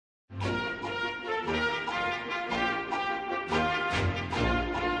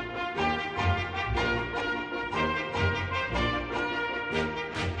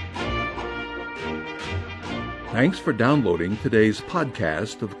Thanks for downloading today's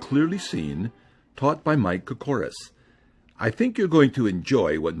podcast of Clearly Seen, taught by Mike Kokoris. I think you're going to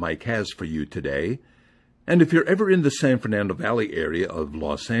enjoy what Mike has for you today. And if you're ever in the San Fernando Valley area of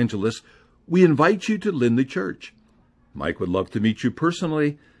Los Angeles, we invite you to Lindley Church. Mike would love to meet you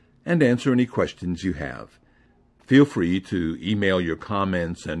personally and answer any questions you have. Feel free to email your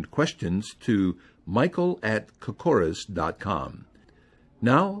comments and questions to michael@kokoris.com.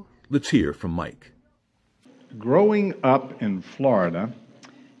 Now, let's hear from Mike. Growing up in Florida,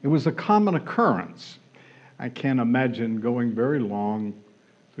 it was a common occurrence. I can't imagine going very long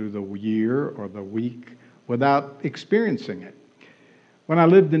through the year or the week without experiencing it. When I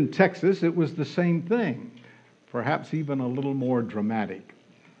lived in Texas, it was the same thing, perhaps even a little more dramatic.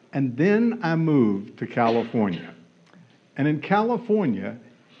 And then I moved to California. And in California,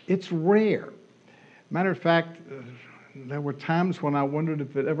 it's rare. Matter of fact, there were times when I wondered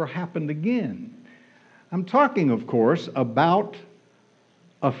if it ever happened again. I'm talking, of course, about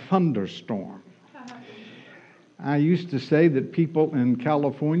a thunderstorm. I used to say that people in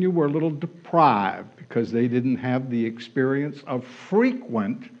California were a little deprived because they didn't have the experience of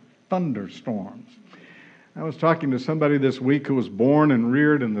frequent thunderstorms. I was talking to somebody this week who was born and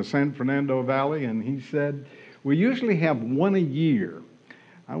reared in the San Fernando Valley, and he said, we usually have one a year.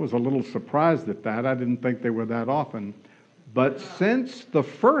 I was a little surprised at that. I didn't think they were that often. But since the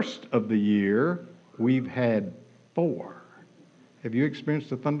first of the year, we've had 4. Have you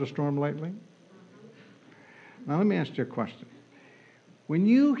experienced a thunderstorm lately? Now let me ask you a question. When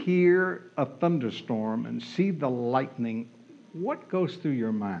you hear a thunderstorm and see the lightning, what goes through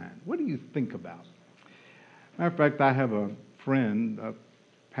your mind? What do you think about? Matter of fact, I have a friend, a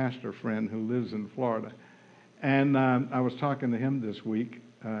pastor friend who lives in Florida, and I was talking to him this week,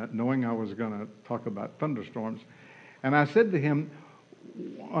 knowing I was going to talk about thunderstorms, and I said to him,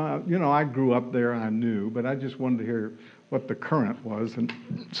 I grew up there, I knew, but I just wanted to hear what the current was. And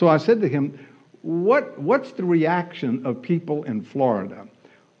so I said to him, what's the reaction of people in Florida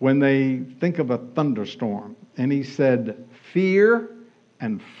when they think of a thunderstorm? And he said, fear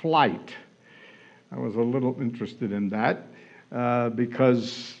and flight. I was a little interested in that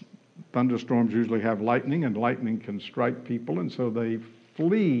because thunderstorms usually have lightning, and lightning can strike people, and so they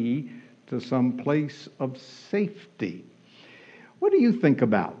flee to some place of safety. What do you think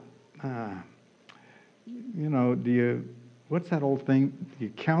about? What's that old thing? Do you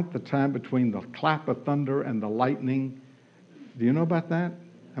count the time between the clap of thunder and the lightning? Do you know about that?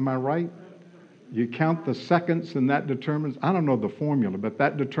 Am I right? You count the seconds, and that determines, I don't know the formula, but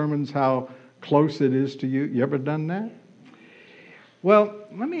that determines how close it is to you. You ever done that? Well,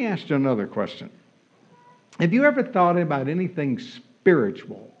 let me ask you another question. Have you ever thought about anything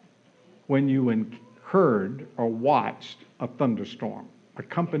spiritual when you heard or watched a thunderstorm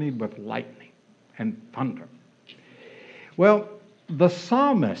accompanied with lightning and thunder? Well, the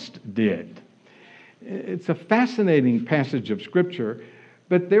psalmist did. It's a fascinating passage of Scripture,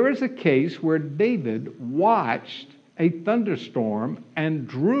 but there is a case where David watched a thunderstorm and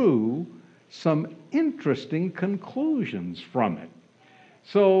drew some interesting conclusions from it.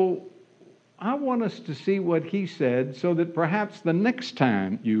 So I want us to see what he said so that perhaps the next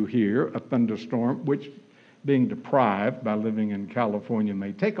time you hear a thunderstorm, which being deprived by living in California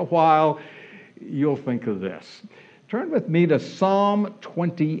may take a while, you'll think of this. Turn with me to Psalm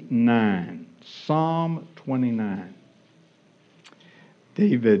 29. Psalm 29.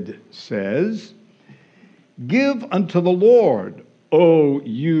 David says, give unto the Lord, O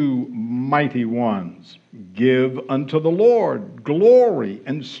you mighty ones. Give unto the Lord glory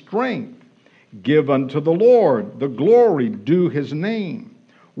and strength. Give unto the Lord the glory due his name.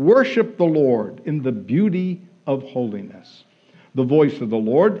 Worship the Lord in the beauty of holiness. The voice of the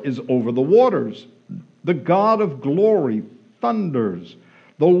Lord is over the waters. The God of glory thunders.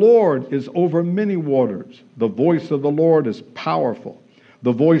 The Lord is over many waters. The voice of the Lord is powerful.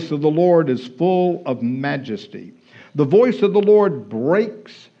 The voice of the Lord is full of majesty. The voice of the Lord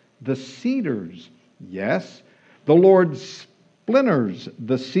breaks the cedars. Yes, the Lord splinters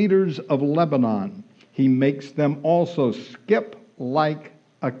the cedars of Lebanon. He makes them also skip like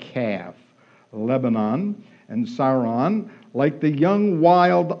a calf. Lebanon and Saron like the young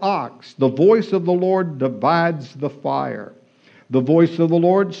wild ox. The voice of the Lord divides the fire. The voice of the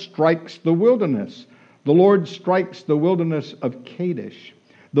Lord strikes the wilderness. The Lord strikes the wilderness of Kadesh.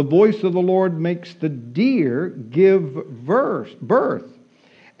 The voice of the Lord makes the deer give birth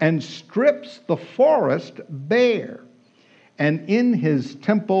and strips the forest bare. And in his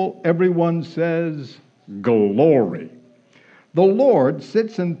temple everyone says, glory. The Lord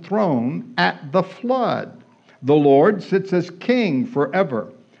sits enthroned at the flood. The Lord sits as king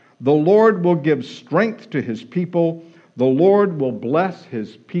forever. The Lord will give strength to his people. The Lord will bless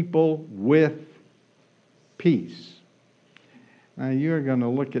his people with peace. Now you're going to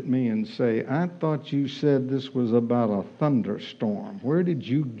look at me and say, I thought you said this was about a thunderstorm. Where did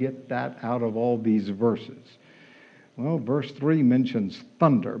you get that out of all these verses? Well, verse 3 mentions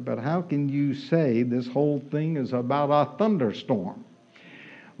thunder, but how can you say this whole thing is about a thunderstorm?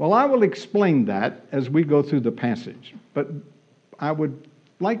 Well, I will explain that as we go through the passage, but I would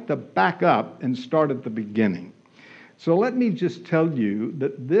like to back up and start at the beginning. So let me just tell you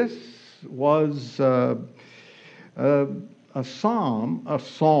that this was a psalm, a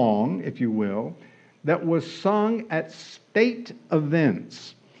song, if you will, that was sung at state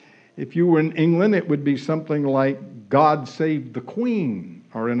events. If you were in England, it would be something like God Save the Queen,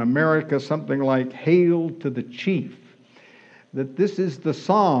 or in America, something like Hail to the Chief. That this is the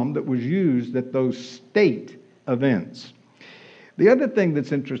psalm that was used at those state events. The other thing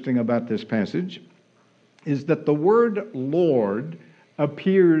that's interesting about this passage is that the word Lord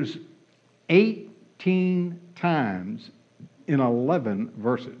appears 18 times in 11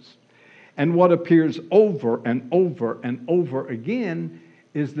 verses. And what appears over and over and over again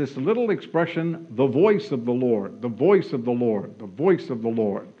is this little expression, the voice of the Lord, the voice of the Lord, the voice of the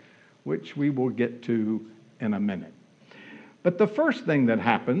Lord, which we will get to in a minute. But the first thing that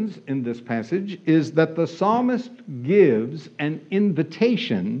happens in this passage is that the psalmist gives an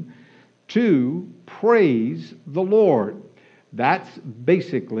invitation to praise the Lord. That's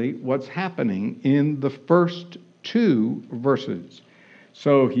basically what's happening in the first two verses.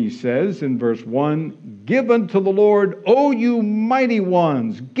 So he says in verse 1, give unto the Lord, O you mighty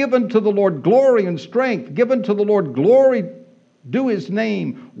ones, give unto the Lord glory and strength, give unto the Lord glory, do his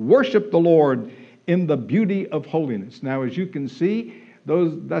name, worship the Lord in the beauty of holiness. Now, as you can see,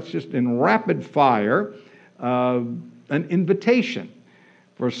 that's just in rapid fire, an invitation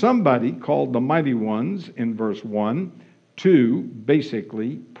for somebody called the mighty ones in verse 1 to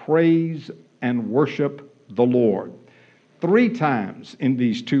basically praise and worship the Lord. 3 times in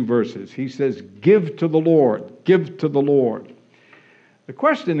these 2 verses, he says, give to the Lord, give to the Lord. The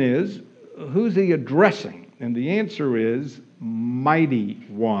question is, who's he addressing? And the answer is mighty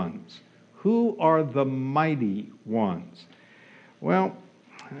ones. Who are the mighty ones? Well,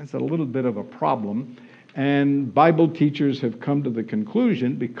 that's a little bit of a problem. And Bible teachers have come to the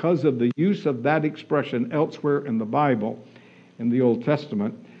conclusion, because of the use of that expression elsewhere in the Bible, in the Old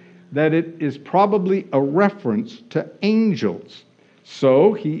Testament, that it is probably a reference to angels.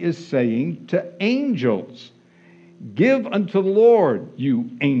 So he is saying to angels, give unto the Lord, you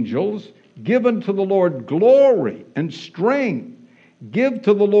angels, give unto the Lord glory and strength. Give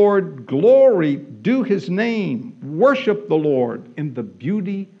to the Lord glory, do his name, worship the Lord in the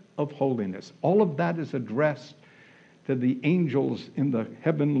beauty of holiness. All of that is addressed to the angels in the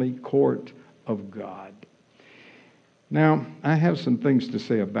heavenly court of God. Now, I have some things to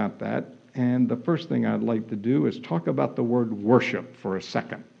say about that, and the first thing I'd like to do is talk about the word worship for a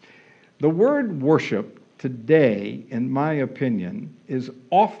second. The word worship today, in my opinion, is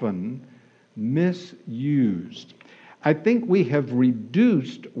often misused. I think we have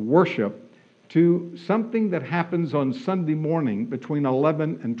reduced worship to something that happens on Sunday morning between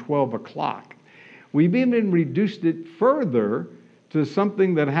 11 and 12 o'clock. We've even reduced it further to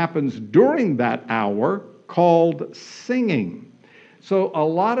something that happens during that hour called singing. So a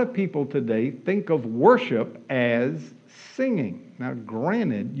lot of people today think of worship as singing. Now,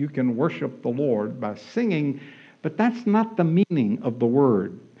 granted, you can worship the Lord by singing, but that's not the meaning of the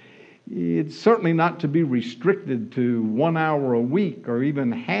word. It's certainly not to be restricted to 1 hour a week or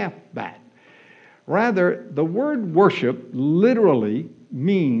even half that. Rather, the word worship literally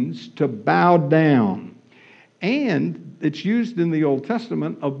means to bow down. And it's used in the Old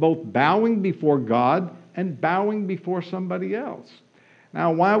Testament of both bowing before God and bowing before somebody else.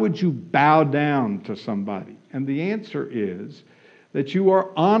 Now, why would you bow down to somebody? And the answer is that you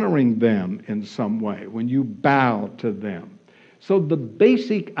are honoring them in some way when you bow to them. So the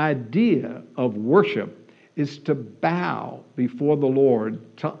basic idea of worship is to bow before the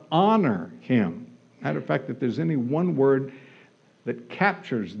Lord, to honor him. Matter of fact, if there's any one word that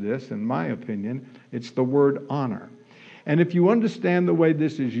captures this, in my opinion, it's the word honor. And if you understand the way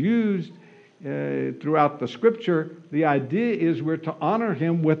this is used throughout the Scripture, the idea is we're to honor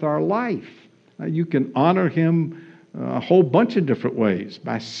him with our life. Now, you can honor him a whole bunch of different ways.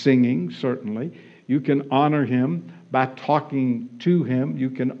 By singing, certainly. You can honor him by talking to him. You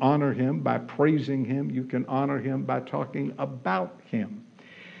can honor him by praising him. You can honor him by talking about him.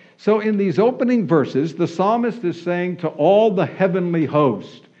 So in these opening verses, the psalmist is saying to all the heavenly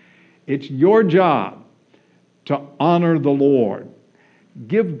host, it's your job to honor the Lord.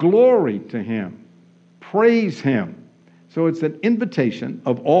 give glory to him, praise him. So it's an invitation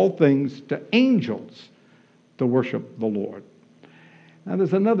of all things to angels to worship the Lord. Now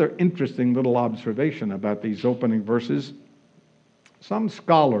there's another interesting little observation about these opening verses. Some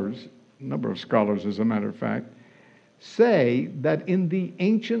scholars, a number of scholars as a matter of fact, say that in the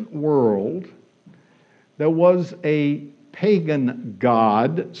ancient world there was a pagan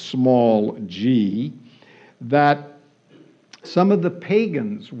god, small g, that some of the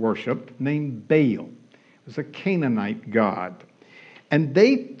pagans worshiped, named Baal. It was a Canaanite god. And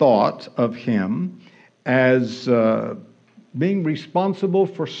they thought of him as being responsible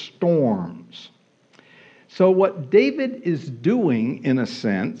for storms. So what David is doing, in a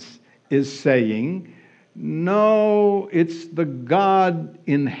sense, is saying, no, it's the God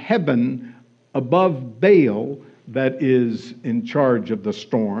in heaven above Baal that is in charge of the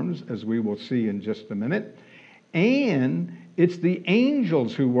storms, as we will see in just a minute. And it's the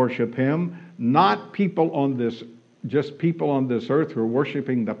angels who worship him, not people on this, just people on this earth who are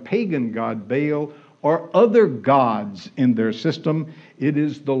worshiping the pagan god Baal or other gods in their system. It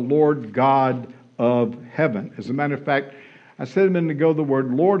is the Lord God of heaven. As a matter of fact, I said a minute ago, the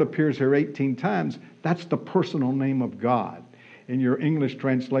word Lord appears here 18 times. That's the personal name of God. In your English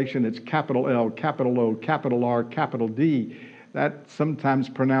translation, it's capital L, capital O, capital R, capital D. That's sometimes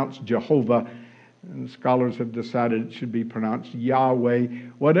pronounced Jehovah. And scholars have decided it should be pronounced Yahweh.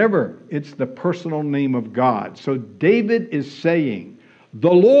 Whatever, it's the personal name of God. So David is saying,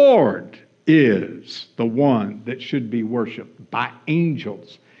 the Lord is the one that should be worshiped by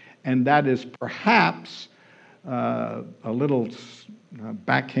angels. And that is perhaps a little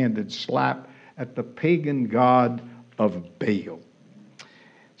backhanded slap at the pagan god of Baal.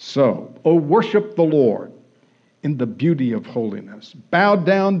 So, oh, worship the Lord in the beauty of holiness. Bow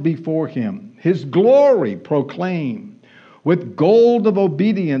down before him. His glory proclaim. With gold of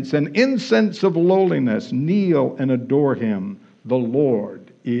obedience and incense of lowliness, kneel and adore him. The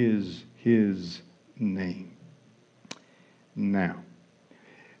Lord is his name. Now,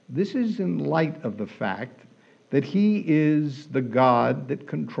 this is in light of the fact that he is the God that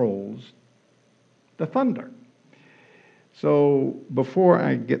controls the thunder. So before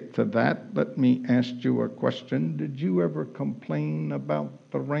I get to that, let me ask you a question. Did you ever complain about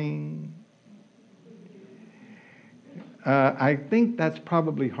the rain? I think that's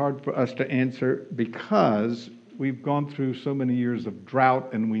probably hard for us to answer because we've gone through so many years of drought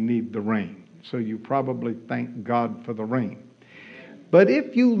and we need the rain. So you probably thank God for the rain. But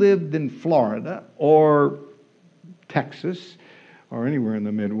if you lived in Florida or Texas or anywhere in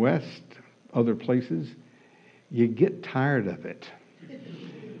the Midwest, other places, you get tired of it.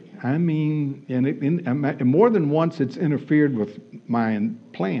 I mean, and more than once it's interfered with my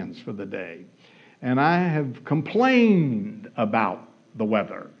plans for the day. And I have complained about the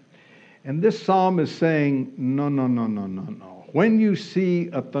weather. And this psalm is saying, no. When you see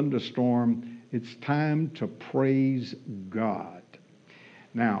a thunderstorm, it's time to praise God.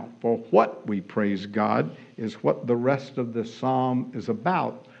 Now, for what we praise God is what the rest of the psalm is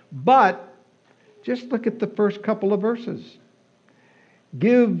about. But just look at the first couple of verses.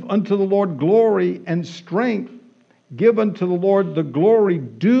 Give unto the Lord glory and strength. Give unto the Lord the glory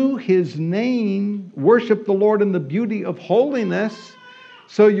due his name. Worship the Lord in the beauty of holiness.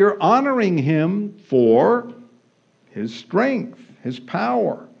 So you're honoring him for his strength, his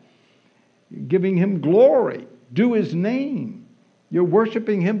power. You're giving him glory. Due his name. You're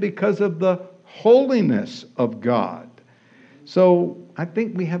worshiping him because of the holiness of God. So I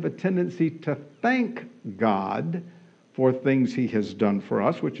think we have a tendency to thank God for things he has done for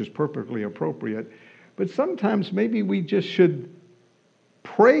us, which is perfectly appropriate. But sometimes maybe we just should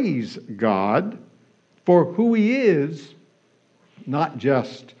praise God for who he is, not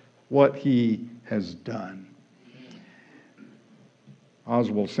just what he has done.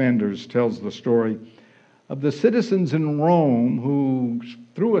 Oswald Sanders tells the story of the citizens in Rome who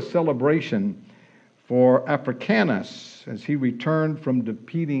threw a celebration for Africanus as he returned from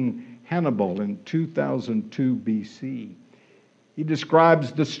defeating Hannibal in 2002 BC. He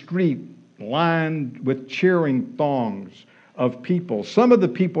describes the street lined with cheering throngs of people. Some of the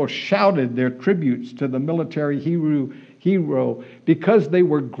people shouted their tributes to the military hero because they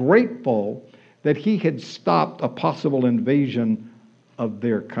were grateful that he had stopped a possible invasion of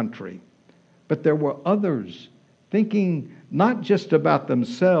their country. But there were others thinking not just about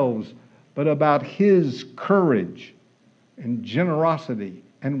themselves, but about his courage and generosity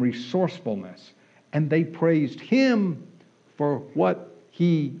and resourcefulness. And they praised him for what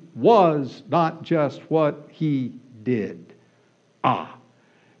he was, not just what he did.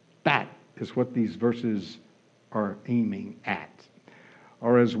 That is what these verses are aiming at.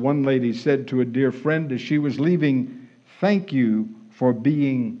 Or as one lady said to a dear friend as she was leaving, thank you for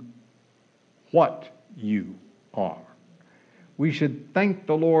being what you are. We should thank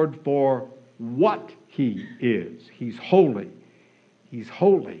the Lord for what He is. He's holy. He's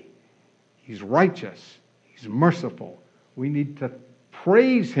holy. He's righteous. He's merciful. We need to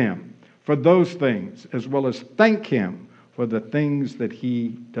praise Him for those things, as well as thank Him for the things that He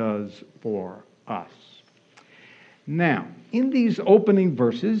does for us. Now, in these opening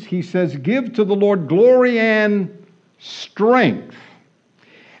verses, he says, give to the Lord glory and strength.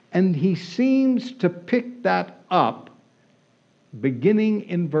 And he seems to pick that up beginning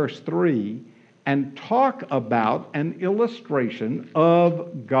in verse 3 and talk about an illustration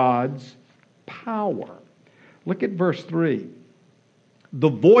of God's power. Look at verse 3. The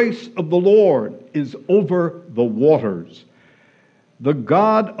voice of the Lord is over the waters. The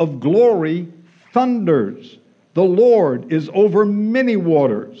God of glory thunders. The Lord is over many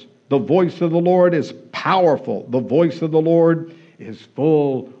waters. The voice of the Lord is powerful. The voice of the Lord is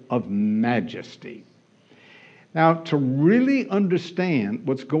full of majesty. Now, to really understand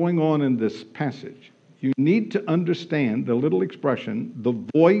what's going on in this passage, you need to understand the little expression, the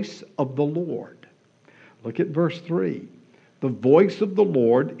voice of the Lord. Look at verse 3. The voice of the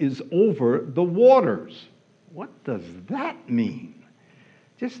Lord is over the waters. What does that mean?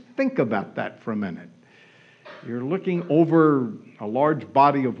 Just think about that for a minute. You're looking over a large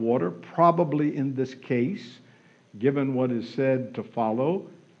body of water, probably in this case, given what is said to follow,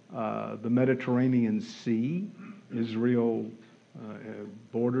 the Mediterranean Sea. Israel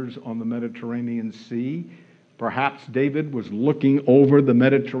borders on the Mediterranean Sea. Perhaps David was looking over the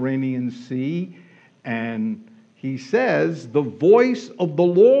Mediterranean Sea, and he says, the voice of the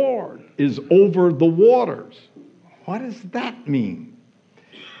Lord is over the waters. What does that mean?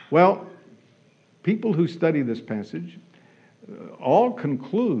 Well, people who study this passage all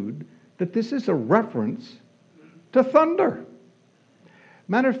conclude that this is a reference to thunder.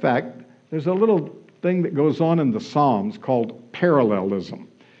 Matter of fact, there's a little thing that goes on in the Psalms called parallelism,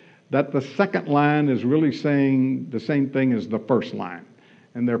 that the second line is really saying the same thing as the first line,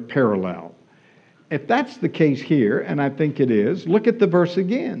 and they're parallel. If that's the case here, and I think it is, look at the verse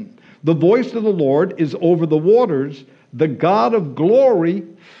again. The voice of the Lord is over the waters. The God of glory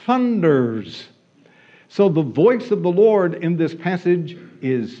thunders. So the voice of the Lord in this passage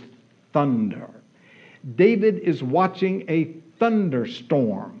is thunder. David is watching a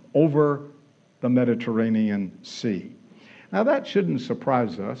thunderstorm over the Mediterranean Sea. Now that shouldn't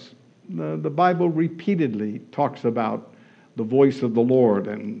surprise us. The Bible repeatedly talks about the voice of the Lord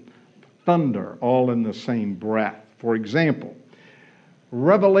and thunder all in the same breath. For example,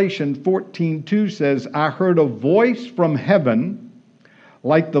 Revelation 14:2 says, I heard a voice from heaven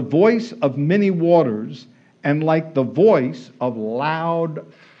like the voice of many waters and like the voice of loud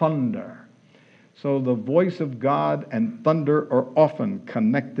thunder. So the voice of God and thunder are often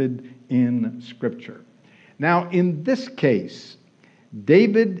connected in Scripture. Now, in this case,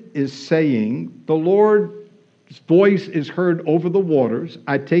 David is saying the Lord's voice is heard over the waters.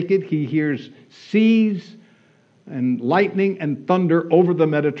 I take it he hears seas and lightning and thunder over the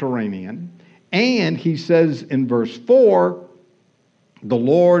Mediterranean. And he says in verse 4,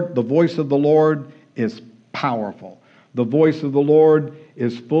 the voice of the Lord is powerful. The voice of the Lord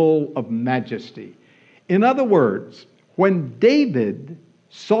is full of majesty. In other words, when David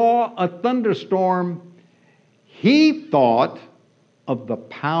saw a thunderstorm, he thought of the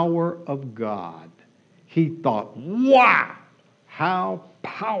power of God. He thought, wow, how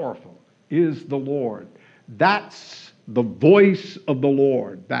powerful is the Lord. That's the voice of the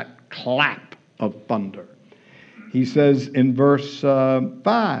Lord, that clap of thunder. He says in verse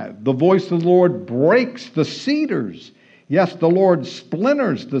 5, the voice of the Lord breaks the cedars. Yes, the Lord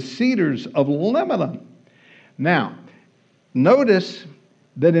splinters the cedars of Lebanon. Now, notice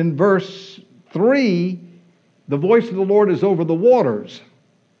that in verse 3, the voice of the Lord is over the waters.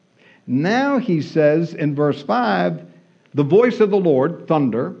 Now he says in verse 5, the voice of the Lord,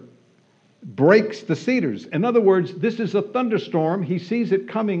 thunder, breaks the cedars. In other words, this is a thunderstorm. He sees it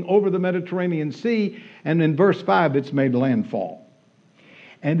coming over the Mediterranean Sea, and in verse 5, it's made landfall.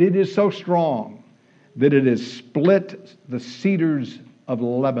 And it is so strong that it has split the cedars of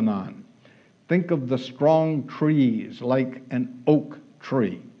Lebanon. Think of the strong trees like an oak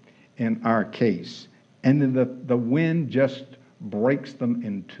tree in our case. And then the wind just breaks them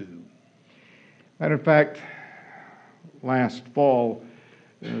in two. Matter of fact, last fall,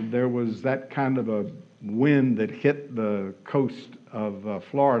 there was that kind of a wind that hit the coast of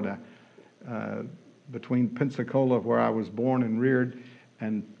Florida between Pensacola, where I was born and reared,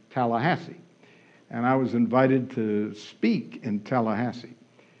 and Tallahassee. And I was invited to speak in Tallahassee.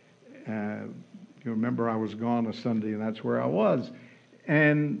 You remember I was gone a Sunday, and that's where I was.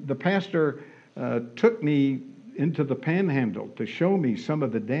 And the pastor took me into the Panhandle to show me some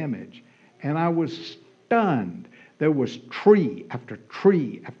of the damage. And I was stunned. There was tree after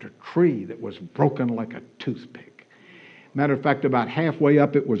tree after tree that was broken like a toothpick. Matter of fact, about halfway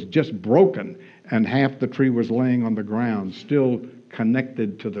up, it was just broken, and half the tree was laying on the ground, still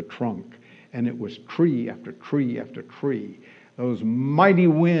connected to the trunk. And it was tree after tree after tree. Those mighty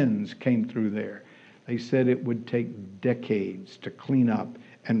winds came through there. They said it would take decades to clean up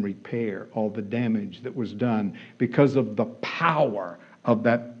and repair all the damage that was done because of the power of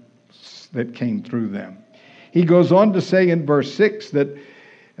that came through them. He goes on to say in verse 6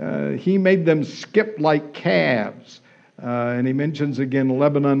 that he made them skip like calves. And he mentions again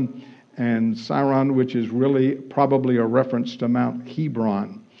Lebanon and Sirion, which is really probably a reference to Mount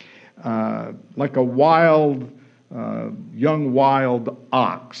Hebron. Like a young wild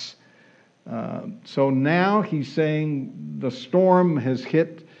ox. So now he's saying the storm has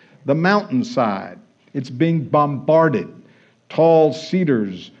hit the mountainside. It's being bombarded. Tall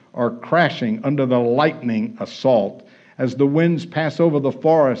cedars are crashing under the lightning assault. As the winds pass over the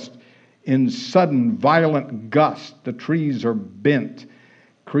forest in sudden violent gusts, the trees are bent,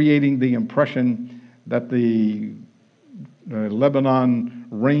 creating the impression that the Lebanon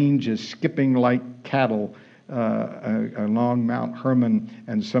range is skipping like cattle along Mount Hermon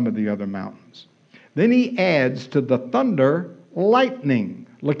and some of the other mountains. Then he adds to the thunder lightning.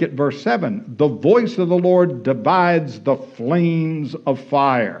 Look at verse 7. The voice of the Lord divides the flames of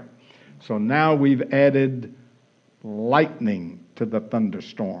fire. So now we've added lightning to the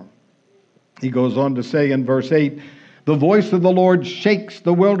thunderstorm. He goes on to say in verse 8, the voice of the Lord shakes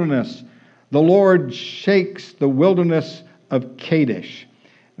the wilderness. The Lord shakes the wilderness of Kadesh.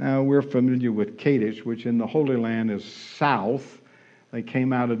 Now, we're familiar with Kadesh, which in the Holy Land is south. They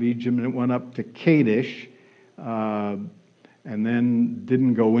came out of Egypt and it went up to Kadesh, and then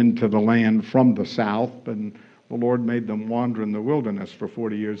didn't go into the land from the south, and the Lord made them wander in the wilderness for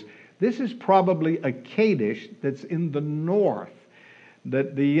 40 years. This is probably a Kadesh that's in the north.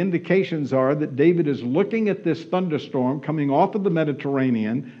 That the indications are that David is looking at this thunderstorm coming off of the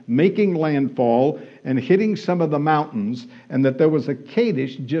Mediterranean, making landfall and hitting some of the mountains, and that there was a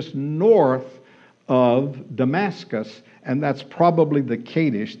Kadesh just north of Damascus, and that's probably the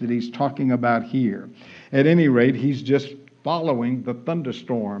Kadesh that he's talking about here. At any rate, he's just following the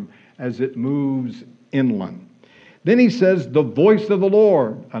thunderstorm as it moves inland. Then he says, the voice of the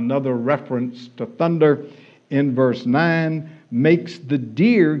Lord, another reference to thunder in verse 9, makes the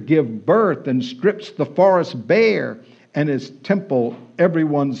deer give birth and strips the forest bare, and his temple,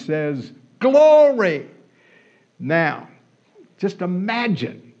 everyone says, glory. Now, just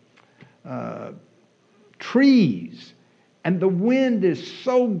imagine trees, and the wind is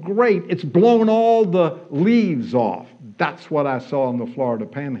so great, it's blown all the leaves off. That's what I saw in the Florida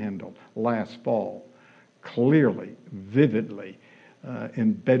Panhandle last fall, clearly, vividly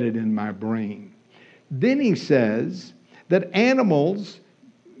embedded in my brain. Then he says that animals,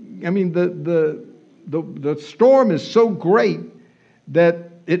 the storm is so great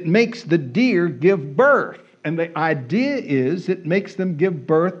that it makes the deer give birth. And the idea is it makes them give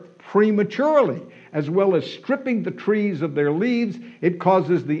birth prematurely. As well as stripping the trees of their leaves, it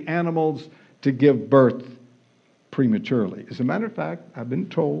causes the animals to give birth prematurely. As a matter of fact, I've been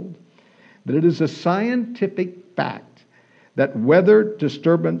told that it is a scientific fact that weather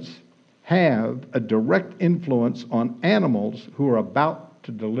disturbance have a direct influence on animals who are about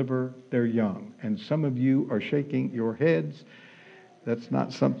to deliver their young. And some of you are shaking your heads. That's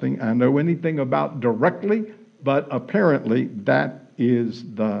not something I know anything about directly, but apparently that is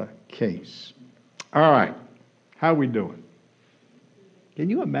the case. All right, how are we doing? Can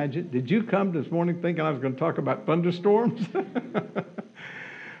you imagine? Did you come this morning thinking I was going to talk about thunderstorms?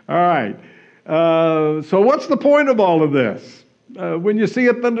 All right, so what's the point of all of this? When you see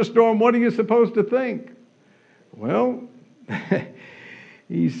a thunderstorm, what are you supposed to think? Well,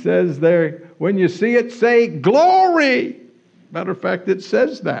 he says there, when you see it, say, glory. Matter of fact, it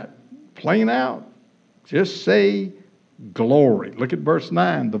says that, plain out. Just say, glory. Look at verse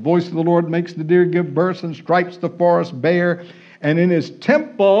 9. The voice of the Lord makes the deer give birth and stripes the forest bare. And in his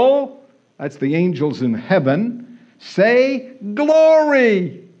temple, that's the angels in heaven, say,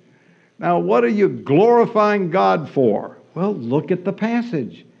 glory. Now, what are you glorifying God for? Well, look at the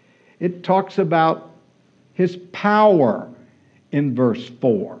passage. It talks about his power in verse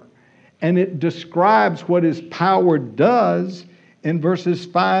 4. And it describes what his power does in verses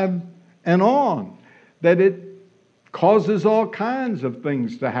 5 and on. That it causes all kinds of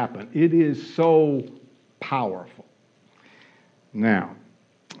things to happen. It is so powerful. Now,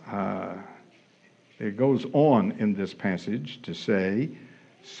 it goes on in this passage to say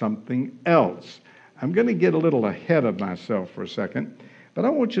something else. I'm going to get a little ahead of myself for a second, but I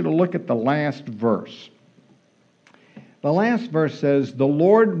want you to look at the last verse. The last verse says, "The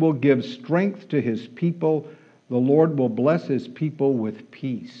Lord will give strength to his people. The Lord will bless his people with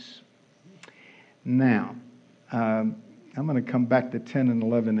peace." Now, I'm going to come back to 10 and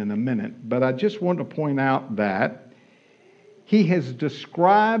 11 in a minute, but I just want to point out that he has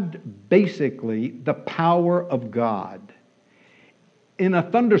described basically the power of God. In a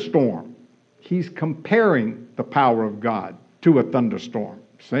thunderstorm, he's comparing the power of God to a thunderstorm,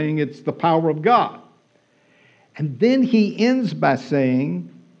 saying it's the power of God. And then he ends by saying,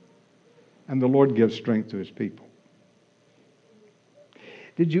 "And the Lord gives strength to his people."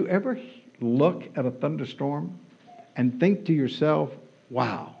 Did you ever look at a thunderstorm and think to yourself,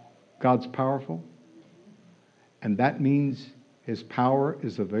 wow, God's powerful? And that means his power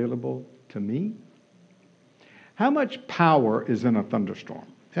is available to me? How much power is in a thunderstorm?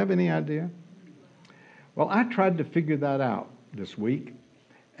 Have any idea? Well, I tried to figure that out this week,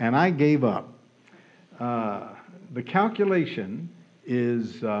 and I gave up. The calculation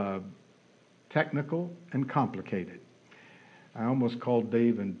is technical and complicated. I almost called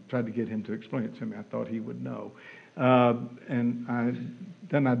Dave and tried to get him to explain it to me. I thought he would know.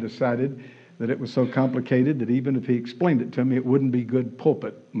 Then I decided that it was so complicated that even if he explained it to me, it wouldn't be good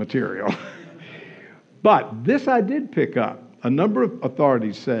pulpit material. But this I did pick up. A number of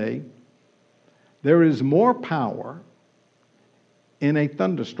authorities say there is more power in a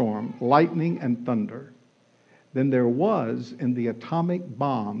thunderstorm, lightning and thunder, than there was in the atomic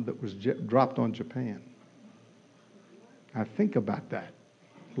bomb that was dropped on Japan. Now think about that.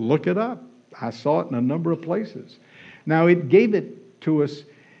 Look it up. I saw it in a number of places. Now it gave it to us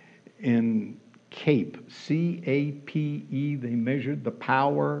in CAPE, C-A-P-E. They measured the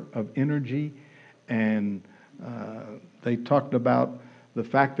power of energy, and they talked about the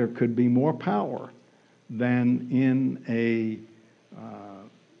fact there could be more power than in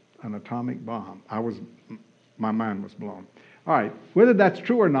an atomic bomb. My mind was blown. All right, whether that's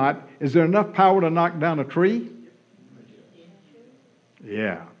true or not, is there enough power to knock down a tree?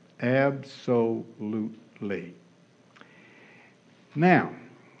 Yeah, absolutely. Now,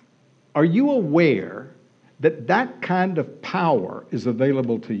 are you aware that that kind of power is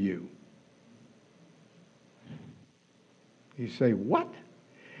available to you? You say, what?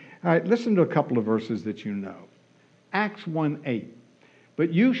 All right, listen to a couple of verses that you know. Acts 1:8.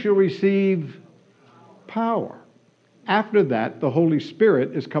 "But you shall receive power. After that, the Holy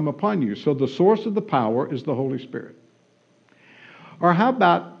Spirit is come upon you." So the source of the power is the Holy Spirit. Or how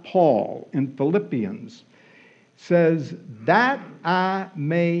about Paul in Philippians says, "That I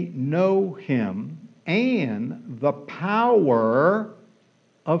may know him and the power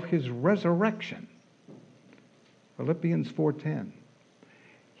of his resurrection." Philippians 4:10.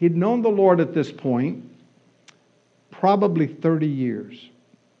 He'd known the Lord at this point probably 30 years.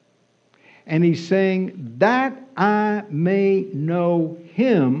 And he's saying, "That I may know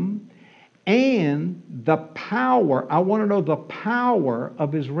him and the power." I want to know the power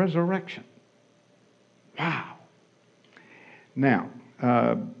of his resurrection. Wow. Now,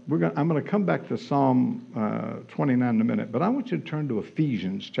 I'm going to come back to Psalm 29 in a minute, but I want you to turn to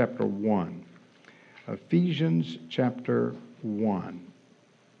Ephesians chapter 1. Ephesians chapter 1,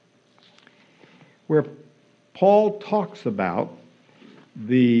 where Paul talks about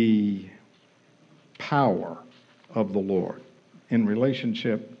the power of the Lord in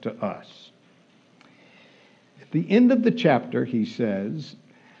relationship to us. At the end of the chapter, he says,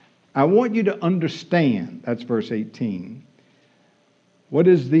 "I want you to understand," that's verse 18, "what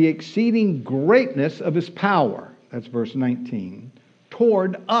is the exceeding greatness of his power," that's verse 19,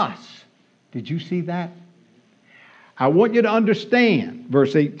 "toward us." Did you see that? I want you to understand,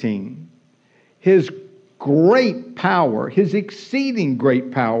 verse 18, his great power, his exceeding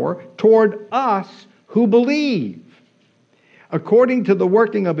great power toward us who believe, according to the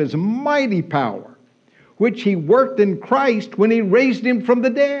working of his mighty power, which he worked in Christ when he raised him from the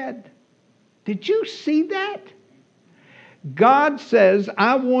dead. Did you see that? God says,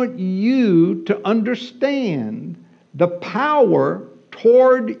 I want you to understand the power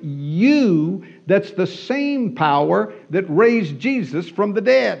toward you that's the same power that raised Jesus from the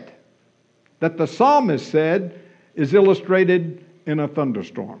dead, that the psalmist said is illustrated in a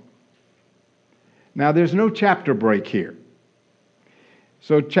thunderstorm. Now, there's no chapter break here.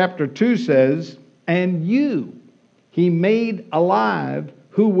 So chapter 2 says, "And you he made alive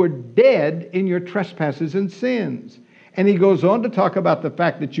who were dead in your trespasses and sins, And he goes on to talk about the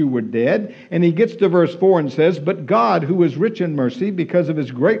fact that you were dead. And he gets to verse 4 and says, "But God, who is rich in mercy, because of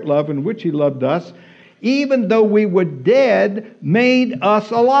his great love in which he loved us, even though we were dead, made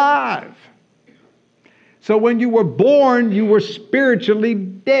us alive." So when you were born, you were spiritually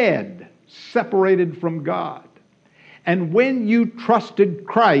dead, separated from God. And when you trusted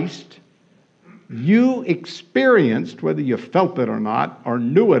Christ, you experienced, whether you felt it or not, or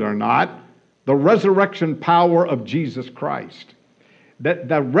knew it or not, the resurrection power of Jesus Christ. That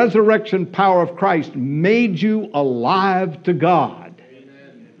the resurrection power of Christ made you alive to God.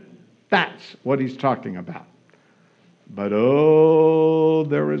 Amen. That's what he's talking about. But oh,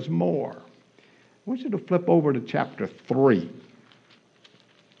 there is more. I want you to flip over to chapter 3.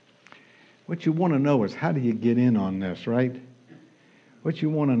 What you want to know is, how do you get in on this, right? What you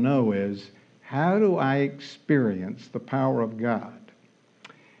want to know is, how do I experience the power of God?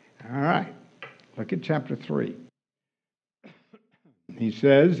 All right, look at chapter 3. He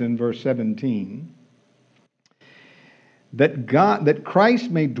says in verse 17, that Christ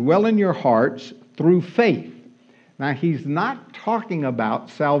may dwell in your hearts through faith. Now, he's not talking about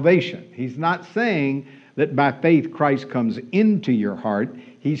salvation. He's not saying that by faith Christ comes into your heart.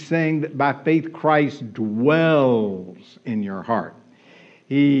 He's saying that by faith Christ dwells in your heart.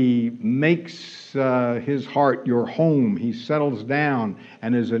 He makes his heart your home. He settles down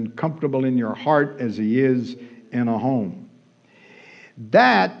and is comfortable in your heart as he is in a home.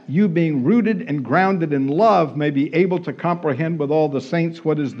 That you, being rooted and grounded in love, may be able to comprehend with all the saints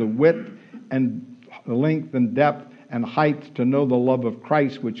what is the width and length and depth and height, to know the love of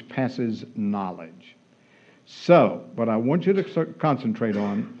Christ which passes knowledge. So, what I want you to concentrate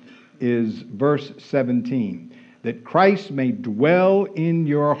on is verse 17, that Christ may dwell in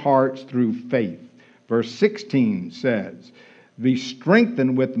your hearts through faith. Verse 16 says, be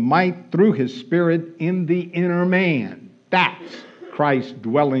strengthened with might through his Spirit in the inner man. That's Christ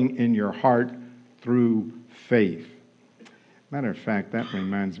dwelling in your heart through faith. Matter of fact, that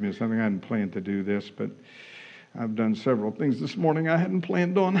reminds me of something. I hadn't planned to do this, but I've done several things this morning I hadn't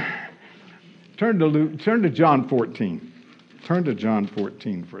planned on. Turn to John 14. Turn to John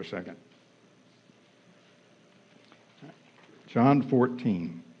 14 for a second. John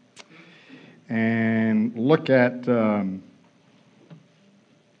 14. And look at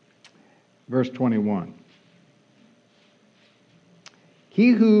verse 21.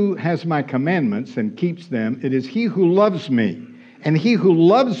 He who has my commandments and keeps them, it is he who loves me. And he who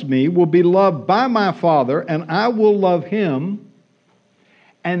loves me will be loved by my Father, and I will love him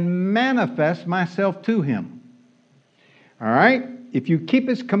and manifest myself to him. All right? If you keep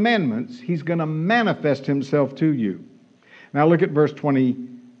his commandments, he's going to manifest himself to you. Now look at verse 23.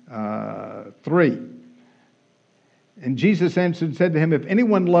 And Jesus answered and said to him, if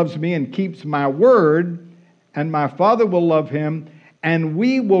anyone loves me and keeps my word, and my Father will love him, and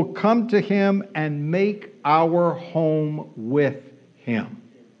we will come to him and make our home with him.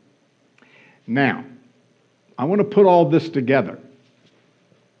 Now, I want to put all this together.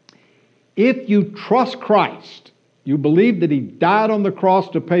 If you trust Christ, you believe that he died on the cross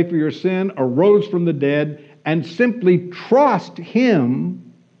to pay for your sin, arose from the dead, and simply trust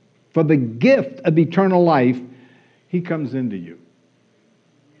him for the gift of eternal life, he comes into you.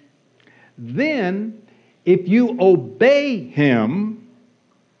 Then, if you obey him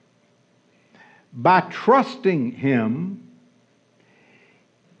by trusting him,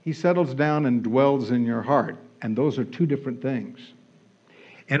 he settles down and dwells in your heart. And those are two different things.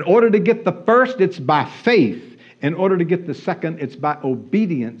 In order to get the first, it's by faith. In order to get the second, it's by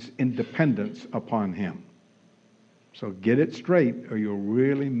obedience and dependence upon him. So get it straight or you'll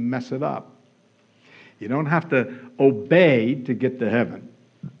really mess it up. You don't have to obey to get to heaven.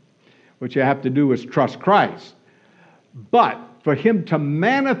 What you have to do is trust Christ. But for him to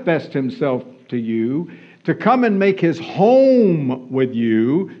manifest himself to you, to come and make his home with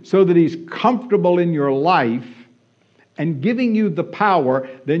you so that he's comfortable in your life and giving you the power,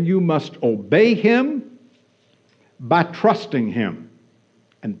 then you must obey him by trusting him.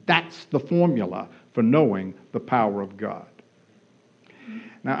 And that's the formula for knowing the power of God.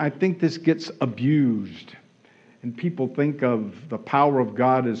 Now, I think this gets abused. And people think of the power of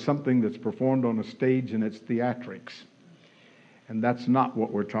God as something that's performed on a stage and it's theatrics. And that's not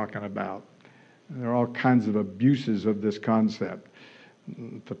what we're talking about. There are all kinds of abuses of this concept.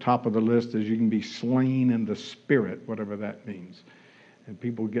 At the top of the list is you can be slain in the spirit, whatever that means. And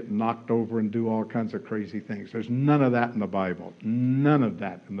people get knocked over and do all kinds of crazy things. There's none of that in the Bible. None of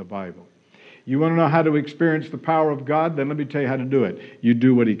that in the Bible. You want to know how to experience the power of God? Then let me tell you how to do it. You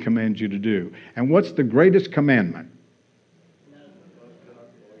do what he commands you to do. And what's the greatest commandment?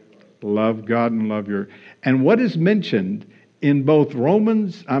 Love God and love your... And what is mentioned in both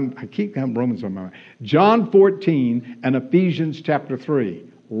Romans, I keep having Romans on my mind, John 14 and Ephesians chapter 3,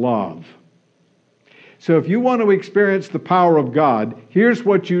 love. So if you want to experience the power of God, here's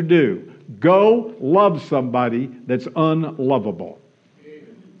what you do. Go love somebody that's unlovable.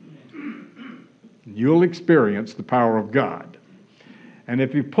 You'll experience the power of God. And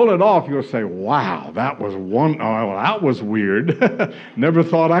if you pull it off, you'll say, wow, that was weird. Never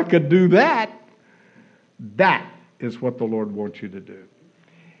thought I could do that. That is what the Lord wants you to do.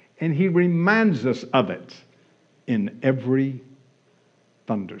 And He reminds us of it in every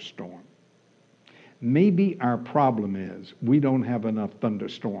thunderstorm. Maybe our problem is we don't have enough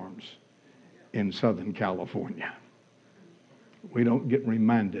thunderstorms in Southern California. We don't get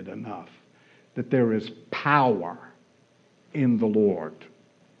reminded enough that there is power in the Lord.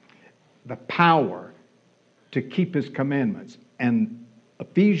 The power to keep His commandments. And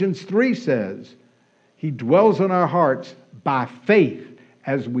Ephesians 3 says, He dwells in our hearts by faith.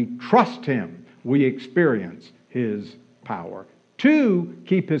 As we trust Him, we experience His power to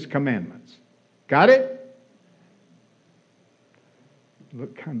keep His commandments. Got it?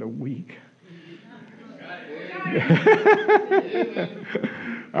 Look kind of weak.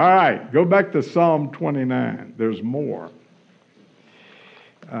 All right, go back to Psalm 29. There's more.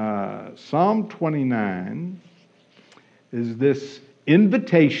 Psalm 29 is this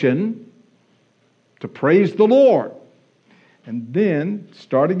invitation to praise the Lord. And then,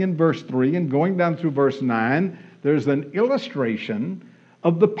 starting in verse 3 and going down through verse 9, there's an illustration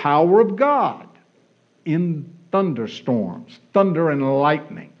of the power of God in thunderstorms, thunder and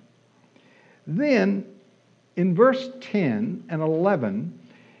lightning. Then, in verse 10 and 11,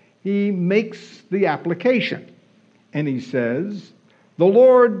 he makes the application. And he says, the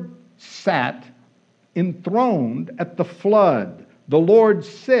Lord sat enthroned at the flood. The Lord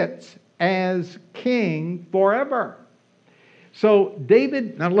sits as king forever. So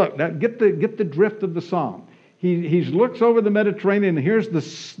David, now look, get the drift of the psalm. He looks over the Mediterranean, and here's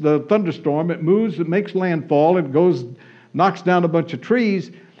the thunderstorm. It moves, it makes landfall, it goes, knocks down a bunch of trees.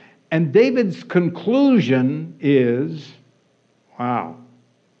 And David's conclusion is, wow,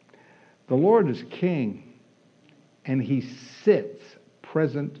 the Lord is king, and He sits,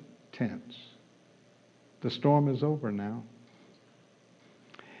 present tense. The storm is over now.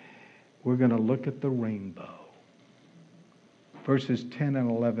 We're going to look at the rainbow. Verses 10 and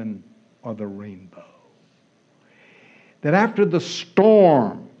 11 are the rainbow. That after the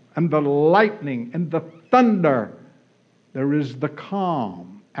storm and the lightning and the thunder, there is the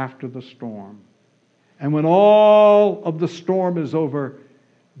calm after the storm. And when all of the storm is over,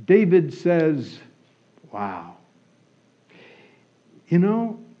 David says, wow. You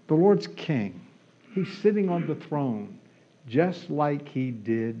know, the Lord's king. He's sitting on the throne just like He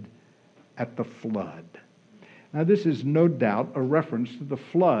did at the flood. Now, this is no doubt a reference to the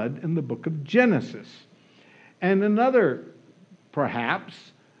flood in the book of Genesis. And another, perhaps,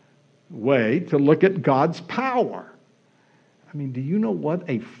 way to look at God's power. I mean, do you know what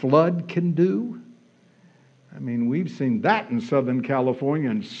a flood can do? I mean, we've seen that in Southern California,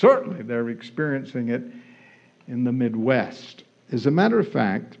 and certainly they're experiencing it in the Midwest. As a matter of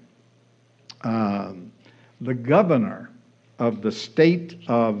fact, the governor of the state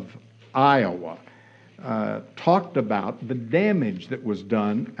of Iowa talked about the damage that was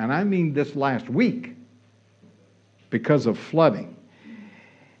done, and I mean this last week, because of flooding.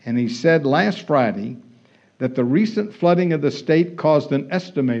 And he said last Friday that the recent flooding of the state caused an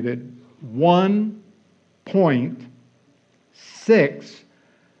estimated $1.6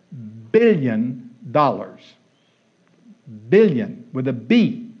 billion. Billion with a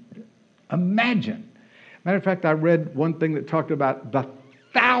B. Imagine. Matter of fact, I read one thing that talked about the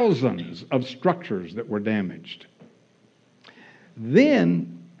thousands of structures that were damaged.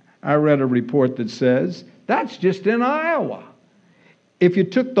 Then I read a report that says that's just in Iowa. If you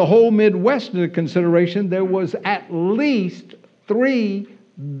took the whole Midwest into consideration, there was at least $3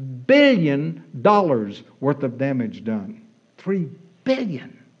 billion worth of damage done. $3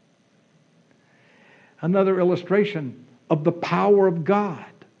 billion. Another illustration of the power of God.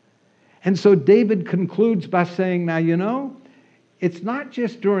 And so David concludes by saying, now, you know, it's not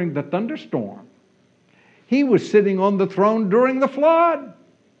just during the thunderstorm. He was sitting on the throne during the flood.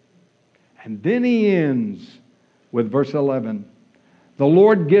 And then he ends with verse 11. The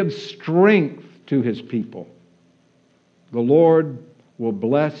Lord gives strength to His people. The Lord will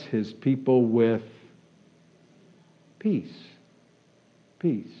bless His people with peace.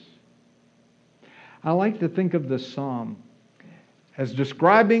 Peace. I like to think of this psalm as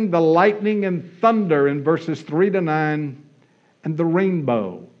describing the lightning and thunder in verses 3 to 9 and the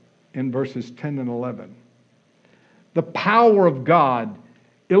rainbow in verses 10 and 11. The power of God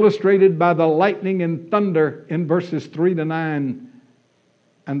illustrated by the lightning and thunder in verses 3 to 9,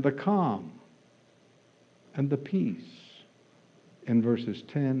 and the calm and the peace in verses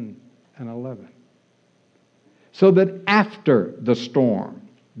 10 and 11. So that after the storm,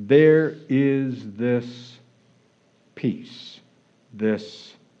 there is this peace,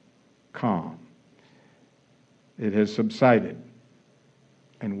 this calm. It has subsided,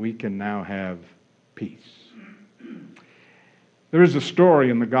 and we can now have peace. There is a story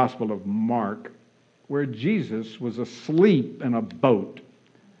in the Gospel of Mark where Jesus was asleep in a boat,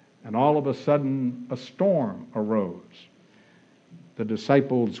 and all of a sudden a storm arose. The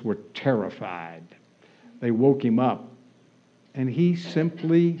disciples were terrified. They woke him up, and he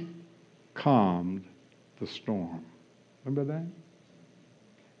simply calmed the storm. Remember that?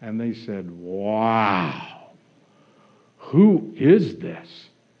 And they said, "Wow, who is this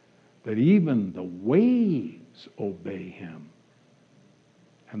that even the waves obey him?"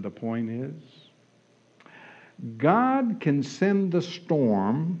 And the point is, God can send the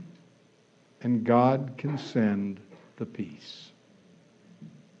storm, and God can send the peace.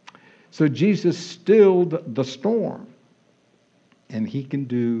 So Jesus stilled the storm, and he can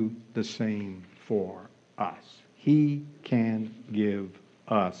do the same for us. He can give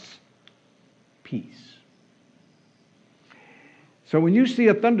us peace. So when you see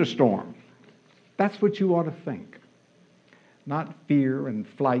a thunderstorm, that's what you ought to think. Not fear and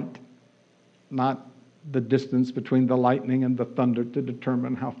flight, not the distance between the lightning and the thunder to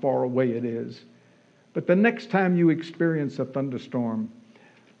determine how far away it is. But the next time you experience a thunderstorm,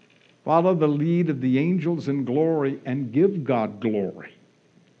 follow the lead of the angels in glory and give God glory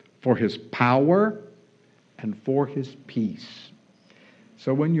for his power and for his peace.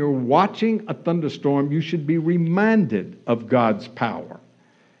 So when you're watching a thunderstorm, you should be reminded of God's power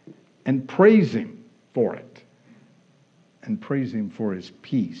and praise him for it, and praise him for his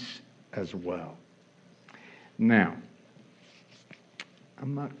peace as well. Now,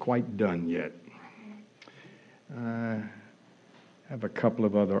 I'm not quite done yet. I have a couple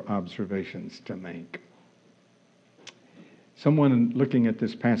of other observations to make. Someone looking at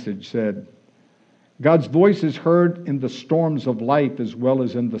this passage said, God's voice is heard in the storms of life as well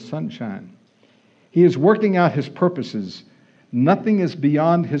as in the sunshine. He is working out his purposes. Nothing is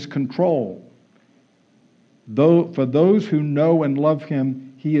beyond his control. Though for those who know and love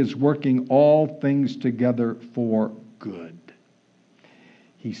him, he is working all things together for good.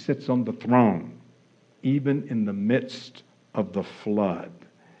 He sits on the throne, even in the midst of the flood.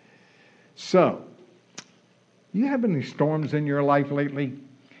 So, you have any storms in your life lately?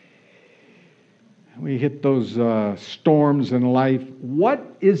 We hit those storms in life.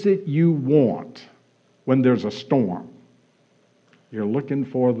 What is it you want when there's a storm? You're looking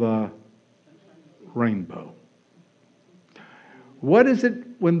for the rainbow. What is it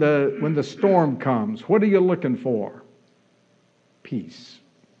when the storm comes? What are you looking for? Peace.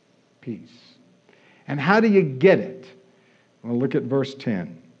 Peace. And how do you get it? Well, look at verse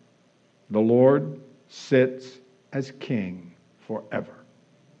 10. The Lord sits as king forever.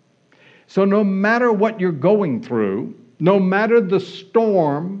 So no matter what you're going through, no matter the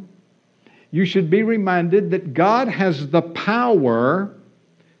storm, you should be reminded that God has the power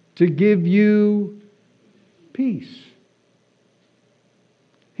to give you peace.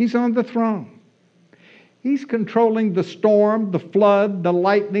 He's on the throne. He's controlling the storm, the flood, the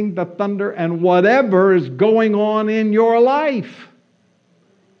lightning, the thunder, and whatever is going on in your life.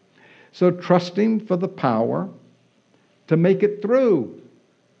 So trust him for the power to make it through,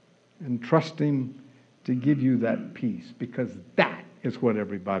 and trust him to give you that peace, because that is what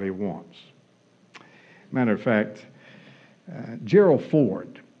everybody wants. Matter of fact, Gerald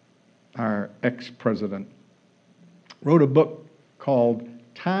Ford, our ex-president, wrote a book called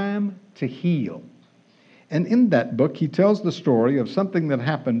Time to Heal. And in that book, he tells the story of something that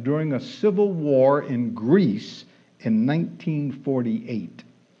happened during a civil war in Greece in 1948.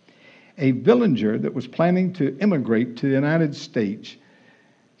 A villager that was planning to immigrate to the United States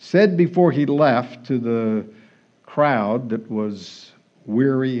said before he left to the crowd that was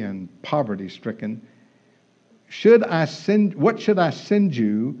weary and poverty-stricken, what should I send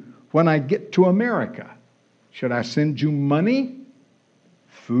you when I get to America? Should I send you money?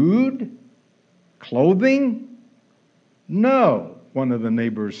 Food? Clothing? No, one of the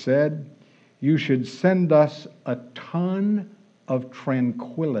neighbors said. You should send us a ton of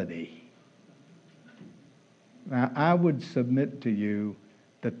tranquility. Now, I would submit to you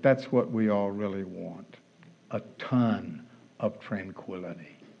that that's what we all really want, a ton of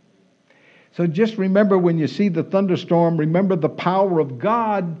tranquility. So just remember, when you see the thunderstorm, remember the power of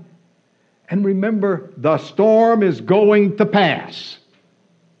God And remember, the storm is going to pass.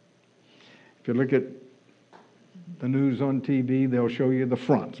 If you look at the news on TV, they'll show you the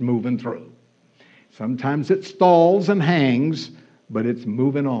fronts moving through. Sometimes it stalls and hangs, but it's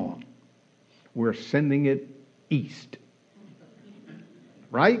moving on. We're sending it east.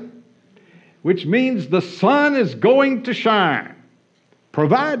 Right? Which means the sun is going to shine,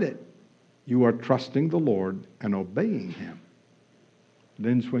 provided you are trusting the Lord and obeying Him.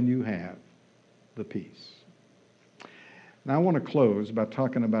 Then's when you have the peace. Now I want to close by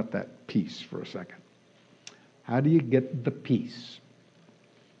talking about that peace for a second. How do you get the peace?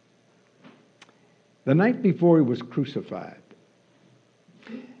 The night before He was crucified,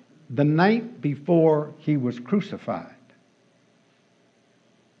 the night before He was crucified,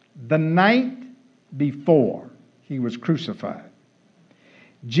 the night before He was crucified,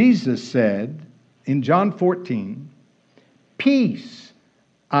 Jesus said in John 14, "Peace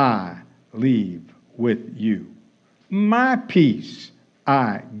I leave with you. My peace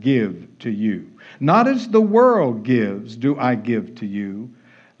I give to you. Not as the world gives do I give to you.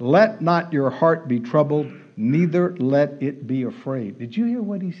 Let not your heart be troubled, neither let it be afraid." Did you hear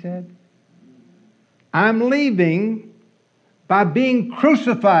what He said? I'm leaving by being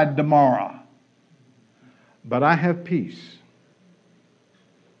crucified tomorrow, but I have peace.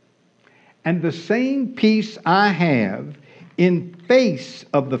 And the same peace I have in face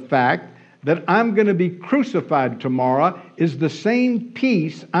of the fact that I'm going to be crucified tomorrow is the same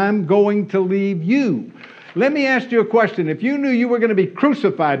peace I'm going to leave you. Let me ask you a question. If you knew you were going to be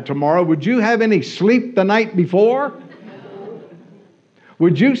crucified tomorrow, would you have any sleep the night before? No.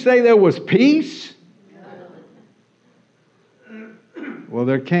 Would you say there was peace? No. Well,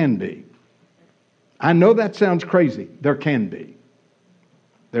 there can be. I know that sounds crazy. There can be.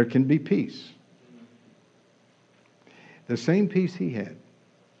 There can be peace. The same peace He had.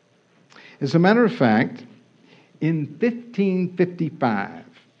 As a matter of fact, in 1555,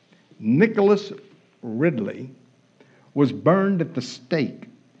 Nicholas Ridley was burned at the stake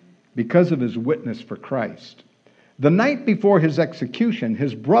because of his witness for Christ. The night before his execution,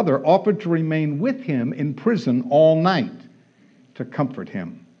 his brother offered to remain with him in prison all night to comfort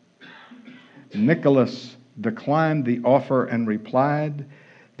him. Nicholas declined the offer and replied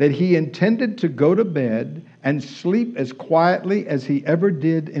that he intended to go to bed and sleep as quietly as he ever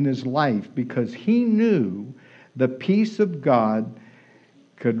did in his life, because he knew the peace of God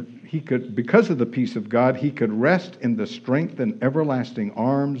because of the peace of God, he could rest in the strength and everlasting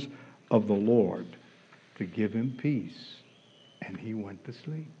arms of the Lord to give him peace. And he went to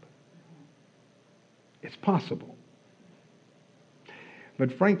sleep. It's possible.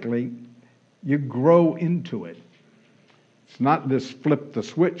 But frankly, you grow into it. It's not this flip the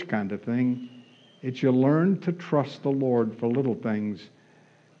switch kind of thing. It's you learn to trust the Lord for little things,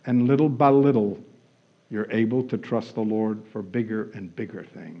 and little by little, you're able to trust the Lord for bigger and bigger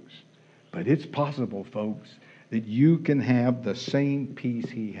things. But it's possible, folks, that you can have the same peace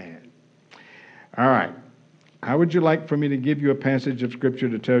He had. All right. How would you like for me to give you a passage of Scripture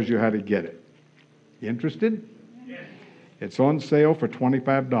that tells you how to get it? You interested? Yes. It's on sale for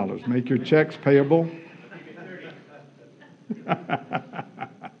 $25. Make your checks payable.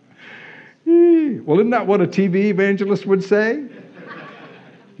 Well, isn't that what a TV evangelist would say?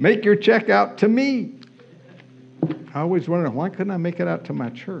 Make your check out to me. I always wondered, why couldn't I make it out to my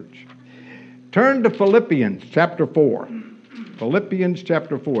church? Turn to Philippians chapter 4. Philippians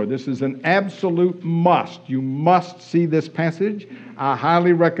chapter 4. This is an absolute must. You must see this passage. I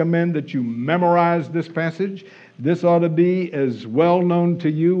highly recommend that you memorize this passage. This ought to be as well known to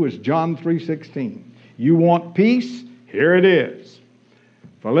you as John 3:16. You want peace? Here it is.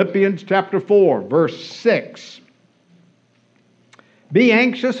 Philippians chapter 4, verse 6. Be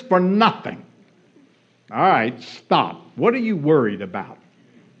anxious for nothing. All right, stop. What are you worried about?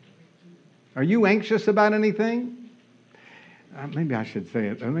 Are you anxious about anything? Maybe I should say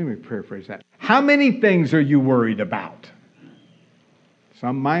it. Let me paraphrase that. How many things are you worried about?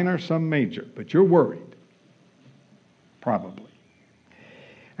 Some minor, some major, but you're worried. Probably.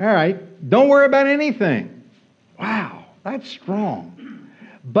 All right, don't worry about anything. Wow, that's strong.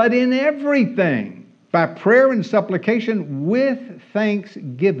 But in everything, by prayer and supplication with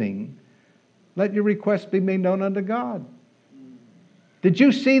thanksgiving, let your requests be made known unto God. Did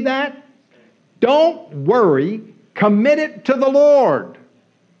you see that? Don't worry. Commit it to the Lord.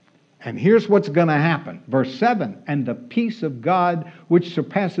 And here's what's going to happen. Verse 7, and the peace of God, which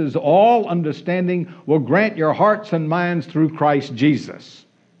surpasses all understanding, will grant your hearts and minds through Christ Jesus.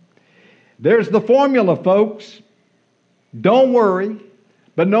 There's the formula, folks. Don't worry.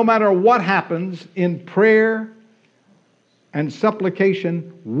 But no matter what happens in prayer and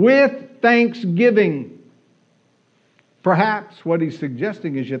supplication with thanksgiving. Perhaps what he's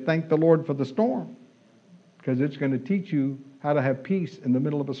suggesting is you thank the Lord for the storm, because it's going to teach you how to have peace in the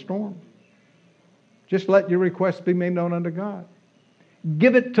middle of a storm. Just let your requests be made known unto God.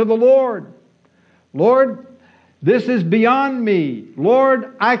 Give it to the Lord. Lord, this is beyond me.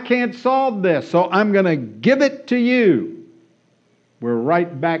 Lord, I can't solve this, so I'm going to give it to you. We're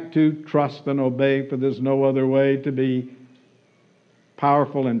right back to trust and obey, for there's no other way to be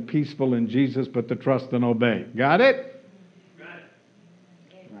powerful and peaceful in Jesus but to trust and obey. Got it? Got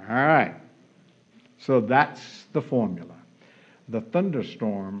it. All right. So that's the formula. The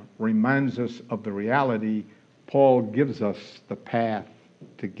thunderstorm reminds us of the reality. Paul gives us the path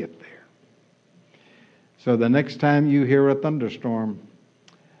to get there. So the next time you hear a thunderstorm,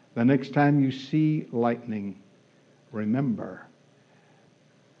 the next time you see lightning, remember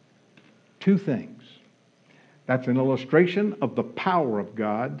two things. That's an illustration of the power of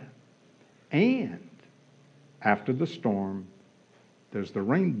God, and after the storm, there's the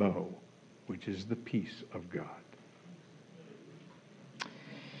rainbow, which is the peace of God.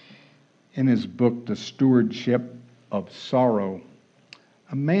 In his book, The Stewardship of Sorrow,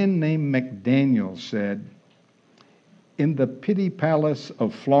 a man named McDaniel said, "In the Pitti Palace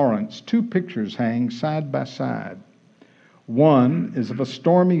of Florence, two pictures hang side by side. One is of a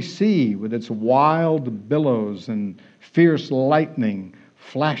stormy sea with its wild billows and fierce lightning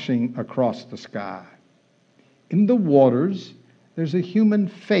flashing across the sky. In the waters, there's a human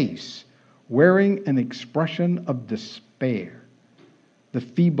face wearing an expression of despair, the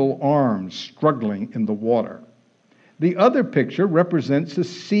feeble arms struggling in the water. The other picture represents a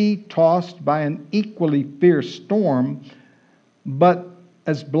sea tossed by an equally fierce storm, but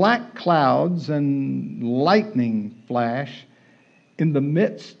as black clouds and lightning flash, in the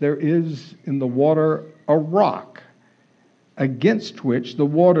midst there is in the water a rock, against which the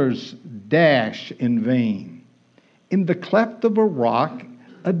waters dash in vain. In the cleft of a rock,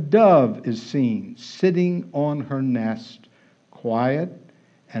 a dove is seen, sitting on her nest, quiet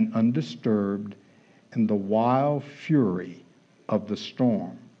and undisturbed in the wild fury of the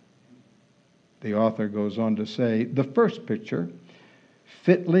storm." The author goes on to say, the first picture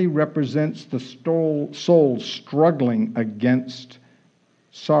fitly represents the soul struggling against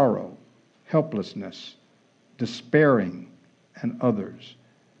sorrow, helplessness, despairing, and others.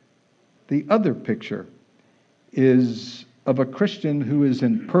 The other picture is of a Christian who is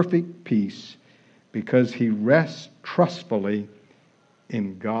in perfect peace because he rests trustfully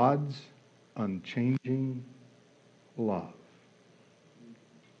in God's unchanging love.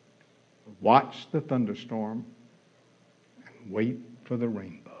 Watch the thunderstorm and wait for the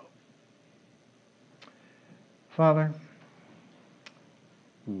rainbow. Father,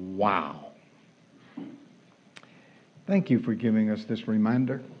 wow. Thank you for giving us this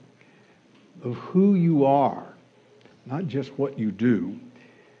reminder of who you are, not just what you do,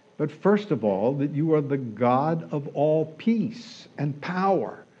 but first of all, that you are the God of all peace and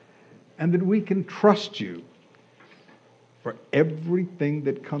power, and that we can trust you for everything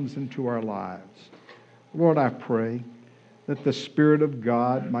that comes into our lives. Lord, I pray that the Spirit of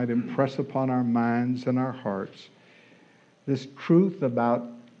God might impress upon our minds and our hearts this truth about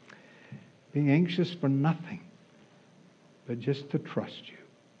being anxious for nothing, but just to trust you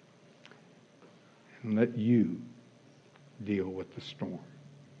and let you deal with the storm.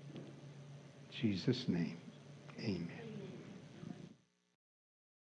 In Jesus' name, amen.